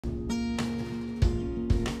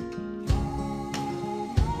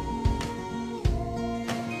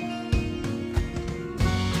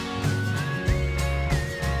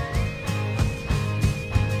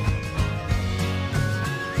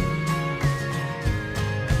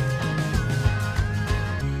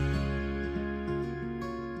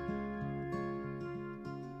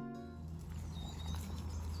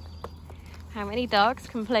how many dogs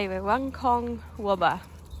can play with one Kong wubba.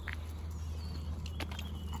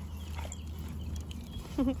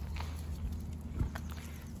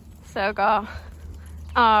 So got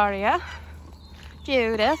Aria,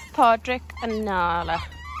 Judith, Podrick and Nala.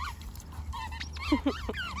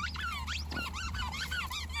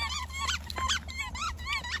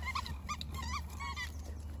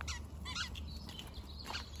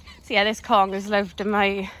 So yeah, this Kong is lived in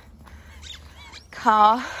my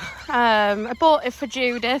car. I bought it for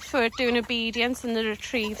Judith for doing obedience and the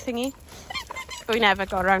retrieve thingy, but we never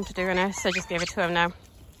got around to doing it, so I just gave it to him now.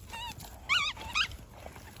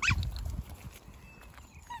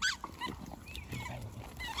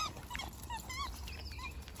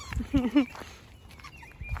 Oh,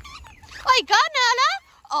 you got Nala?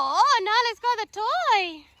 Oh, Nala's got the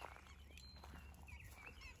toy.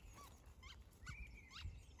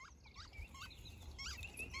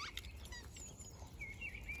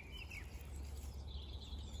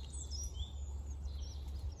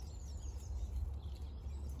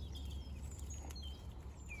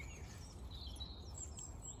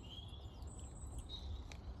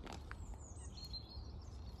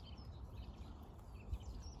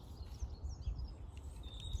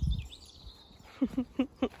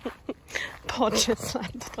 Pod just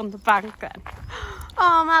landed on the bank then.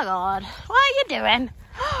 Oh my god, what are you doing?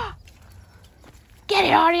 Get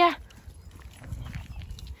it, Aria!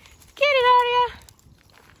 Get it, Aria!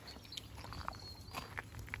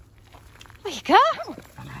 There you go!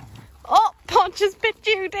 Oh, Pod just bit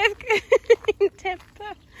Judith. Tipped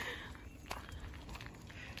her.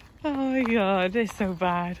 Oh my god, it's so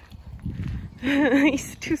bad.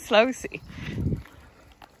 He's too slow, see.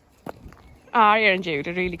 Aria and Jude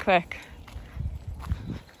are really quick.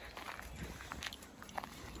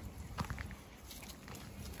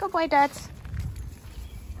 Good boy, Dads.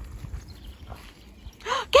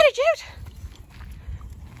 Get it, Jude!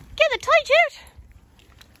 Get the toy, Jude!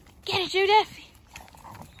 Get it, Judith!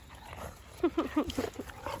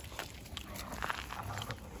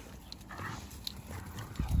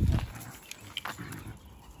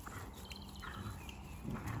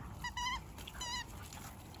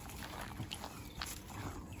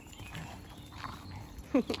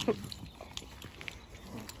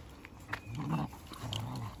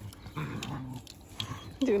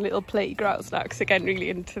 Doing little play growls now because they're getting really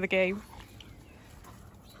into the game.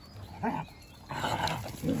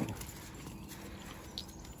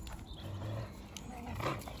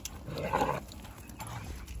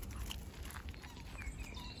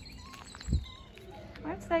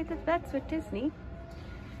 Outside the vets with Disney. He's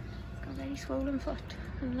got a very swollen foot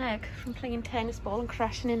and leg from playing tennis ball and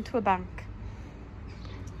crashing into a bank.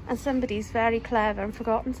 And somebody's very clever and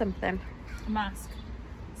forgotten something. A mask.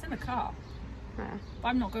 It's in the car. Yeah. But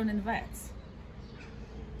I'm not going in the vets.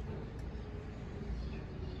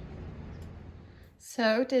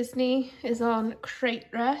 So Disney is on crate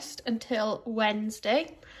rest until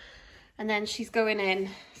Wednesday, and then she's going in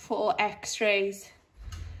for x-rays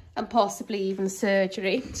and possibly even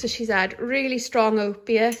surgery. So she's had really strong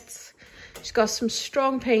opiates. She's got some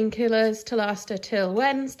strong painkillers to last her till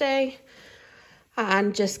Wednesday,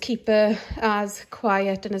 and just keep her as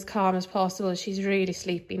quiet and as calm as possible. She's really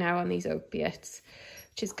sleepy now on these opiates,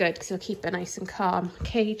 which is good because it'll keep her nice and calm.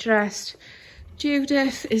 Cage rest.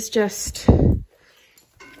 Judith is just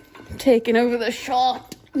taking over the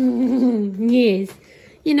shot. Yes,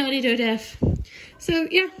 you know what to do, Def. So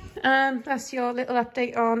yeah, that's your little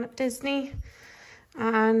update on Disney,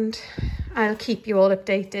 and I'll keep you all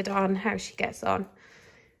updated on how she gets on.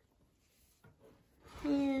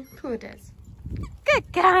 Yeah, poor Des.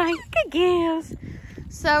 Good guy, good girls.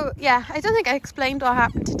 So yeah, I don't think I explained what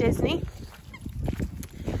happened to Disney.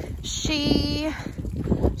 She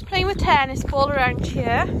was playing with tennis ball around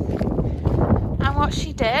here, and what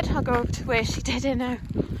she did, I'll go to where she did it now.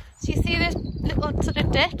 So you see this little sort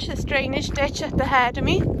of ditch, this drainage ditch up ahead of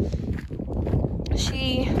me?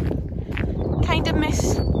 She kind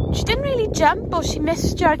of she didn't really jump, or she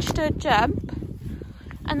misjudged her jump,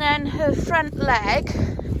 and then her front leg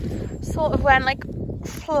sort of went like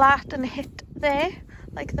flat and hit there,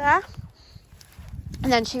 like that,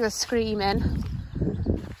 and then she was screaming.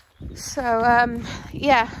 So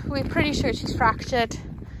yeah, we're pretty sure she's fractured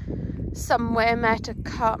somewhere,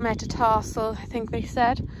 metatarsal, I think they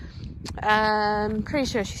said. Pretty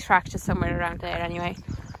sure she's fractured somewhere around there anyway.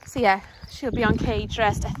 So yeah, she'll be on cage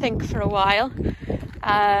rest, I think, for a while.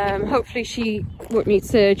 Hopefully she won't need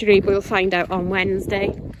surgery, but we'll find out on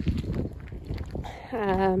Wednesday.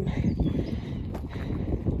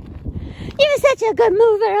 You're such a good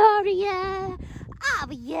mover, Aria. Oh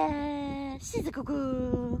yeah, she's a good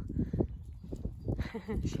girl.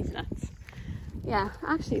 She's nuts. Yeah,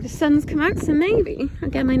 actually the sun's come out, so maybe I'll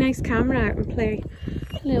get my nice camera out and play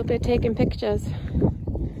a little bit taking pictures.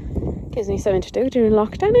 Gives me something to do during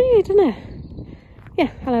lockdown anyway, doesn't it?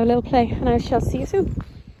 Yeah, I'll have a little play and I shall see you soon.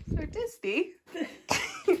 So Disney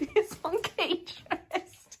is on cage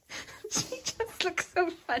rest. She just looks so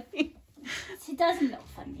funny. She doesn't look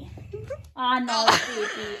funny. I know,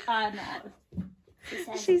 baby, I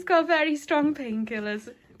know. She's got very strong painkillers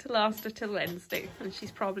to last her till Wednesday, and she's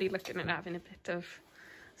probably looking at having a bit of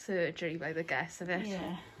surgery by the guess of it.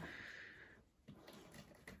 Yeah.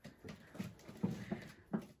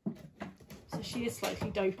 So she is slightly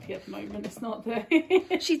dopey at the moment. It's not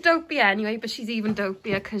the... She's dopey anyway, but she's even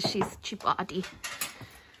dopier because she's chibadi.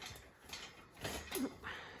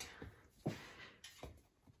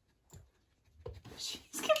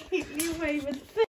 She's completely away with